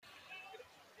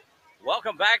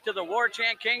Welcome back to the War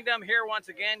Chant Kingdom. Here once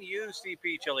again,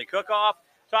 UCP Chili Cookoff,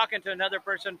 talking to another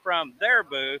person from their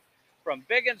booth, from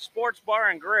Biggins Sports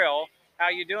Bar and Grill. How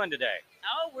you doing today?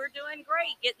 Oh, we're doing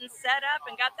great. Getting set up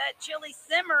and got that chili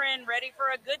simmering, ready for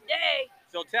a good day.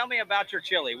 So tell me about your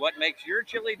chili. What makes your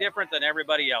chili different than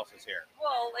everybody else's here?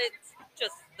 Well, it's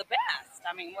just the best.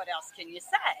 I mean, what else can you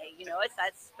say? It's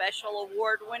that special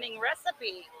award-winning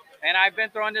recipe. And I've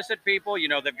been throwing this at people.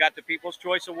 They've got the People's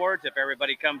Choice Awards. If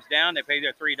everybody comes down, they pay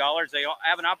their $3. They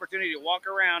have an opportunity to walk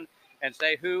around and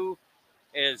say who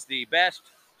is the best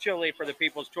chili for the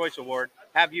People's Choice Award.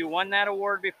 Have you won that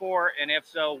award before? And if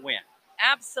so, when?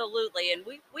 Absolutely. And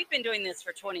we've been doing this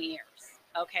for 20 years.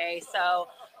 Okay, so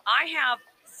I have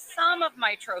some of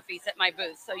my trophies at my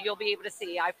booth, so you'll be able to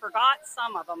see. I forgot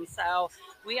some of them, so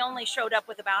we only showed up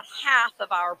with about half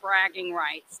of our bragging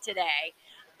rights today.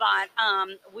 But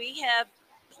we have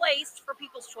placed for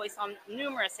People's Choice on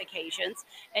numerous occasions.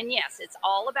 And yes, it's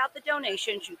all about the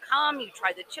donations. You come, you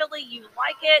try the chili, you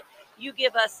like it, you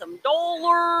give us some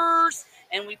dollars,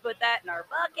 and we put that in our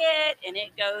bucket, and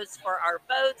it goes for our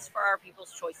votes for our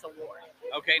People's Choice Award.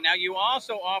 Okay, now you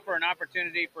also offer an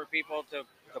opportunity for people to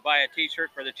buy a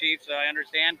T-shirt for the Chiefs, I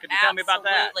understand. Could you tell me about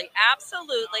that?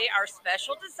 Absolutely. Our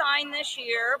special design this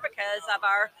year, because of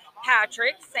our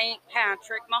St.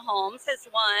 Patrick Mahomes, has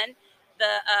won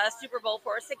the Super Bowl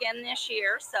for us again this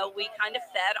year. So we kind of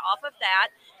fed off of that,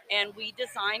 and we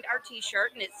designed our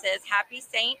T-shirt, and it says Happy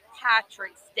St.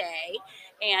 Patrick's Day,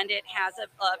 and it has a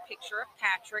picture of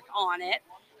Patrick on it,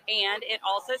 and it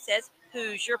also says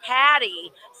Who's Your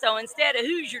Patty? So instead of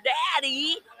Who's Your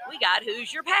Daddy, we got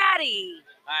Who's Your Patty?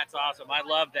 That's awesome. I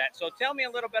love that. So tell me a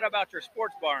little bit about your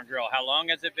sports bar and grill. How long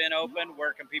has it been open?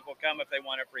 Where can people come if they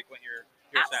want to frequent your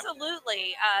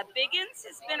Absolutely. Biggins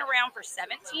has been around for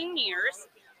 17 years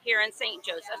here in St.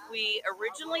 Joseph. We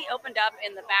originally opened up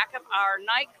in the back of our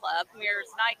nightclub,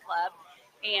 Mirrors Nightclub,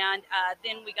 and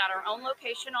then we got our own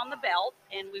location on the Belt,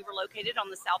 and we were located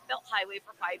on the South Belt Highway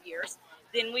for 5 years.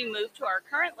 Then we moved to our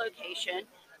current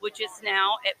location, which is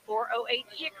now at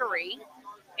 408 Hickory,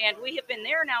 and we have been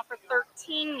there now for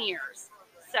 13 years.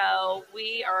 So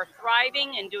we are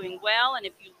thriving and doing well. And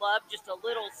if you love just a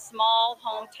little small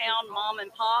hometown mom and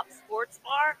pop sports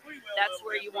bar, that's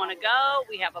where you want to go.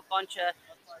 We have a bunch of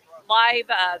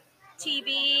live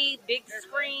TV, big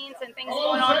screens and things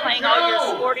going on, playing all your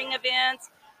sporting events.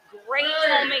 Great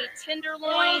homemade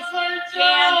tenderloins, pan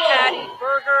patty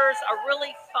burgers, a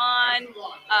really fun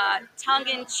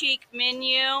tongue-in-cheek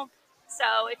menu.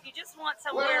 So if you just want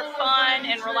somewhere fun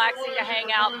and relaxing to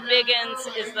hang out, Biggins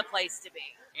is the place to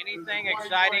be. Anything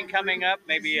exciting coming up?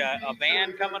 Maybe a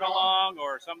band coming along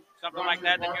or something like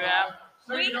that you have?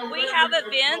 We have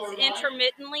events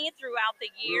intermittently throughout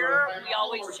the year. We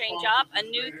always change up. A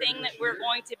new thing that we're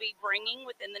going to be bringing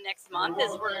within the next month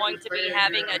is we're going to be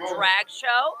having a drag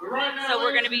show. So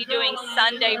we're going to be doing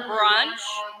Sunday brunch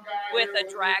with a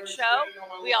drag show.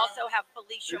 We also have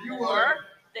Felicia Moore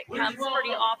that comes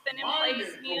pretty often and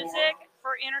plays music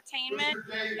for entertainment,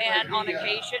 and on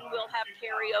occasion we'll have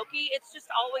karaoke. It's just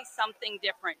always something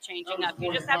different changing up.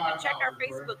 You just have to check our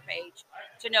Facebook page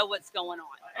to know what's going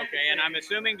on. Okay, and I'm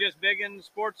assuming just Biggins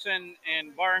Sports and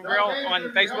Bar and Grill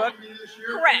on Facebook?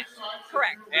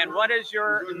 Correct. And what is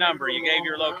your number? You gave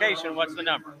your location. What's the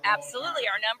number? Absolutely.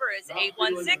 Our number is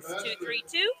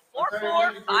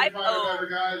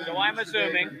 816-232-4450. So I'm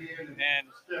assuming, and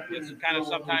it's kind of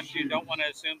sometimes you don't want to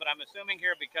assume, but I'm assuming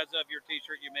here because of your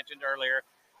T-shirt you mentioned earlier,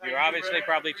 you're obviously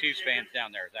probably Chiefs fans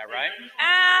down there. Is that right?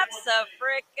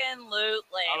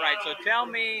 Abso-freaking-lutely. All right, so tell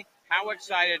me how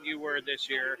excited you were this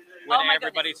year when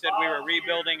everybody said we were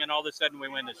rebuilding and all of a sudden we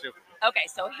win the Super Bowl. Okay,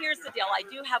 so here's the deal. I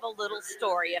do have a little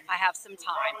story if I have some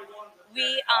time.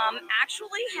 We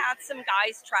actually had some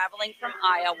guys traveling from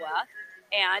Iowa,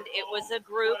 and it was a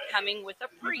group coming with a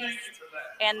priest,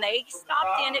 and they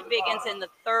stopped in at Biggins in the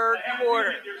third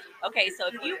quarter. Okay, so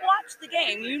if you watch the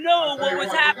game, you know what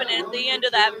was happening at the end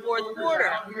of that fourth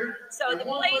quarter. So the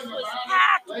place was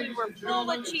packed. We were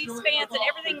full of Chiefs fans, and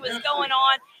everything was going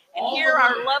on. And here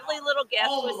our lovely little guest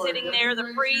was sitting there,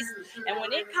 the priest. And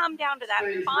when it come down to that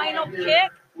final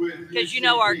kick, because you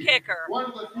know our kicker,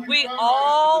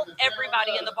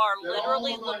 everybody in the bar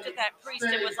literally looked at that priest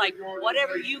and was like,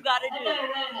 whatever you got to do.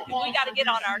 We got to get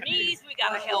on our knees. We got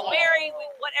to Hail Mary.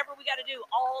 Whatever we got to do.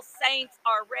 All saints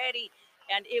are ready.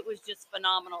 And it was just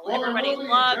phenomenal. Everybody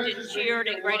loved and cheered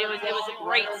and great. It was a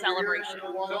great celebration.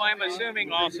 So I'm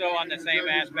assuming also on the same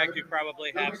aspect, you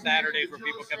probably have Saturdays where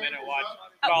people come in and watch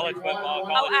college football.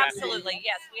 Absolutely.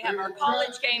 Yes, we have our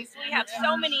college games. We have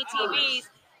so many TVs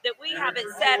that we have it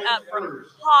set up from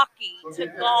hockey to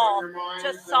golf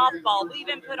to softball. We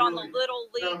even put on the Little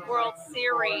League World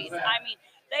Series. I mean,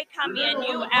 they come in,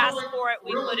 you ask for it,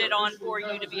 we put it on for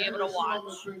you to be able to watch.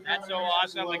 That's so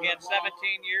awesome. Again, 17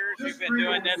 years you've been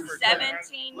doing this for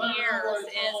 17 years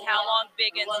is how long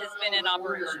Biggins has been in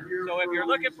operation. So if you're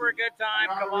looking for a good time,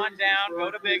 come on down, go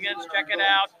to Biggins, check it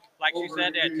out. Like she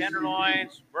said, they had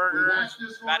tenderloins, burgers,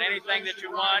 about anything that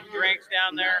you want, drinks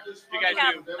down there. You guys We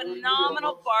have do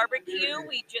phenomenal barbecue.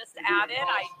 We just added,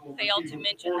 I failed to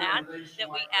mention that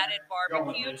we added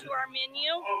barbecue to our menu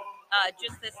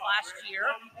just this last year.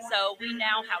 So we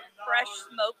now have fresh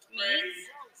smoked meats.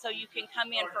 So you can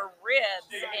come in for ribs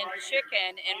and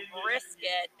chicken and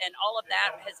brisket, and all of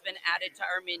that has been added to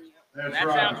our menu.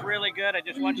 That sounds really good. I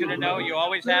just want you to know you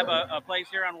always have a place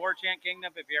here on War Chant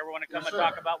Kingdom. If you ever want to come and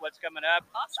talk about what's coming up,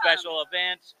 Awesome. special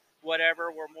events,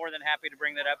 whatever, we're more than happy to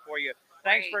bring that up for you.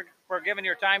 Thanks for giving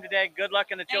your time today. Good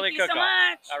luck in the chili Thank you cook-off. so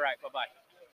much. All right, bye-bye.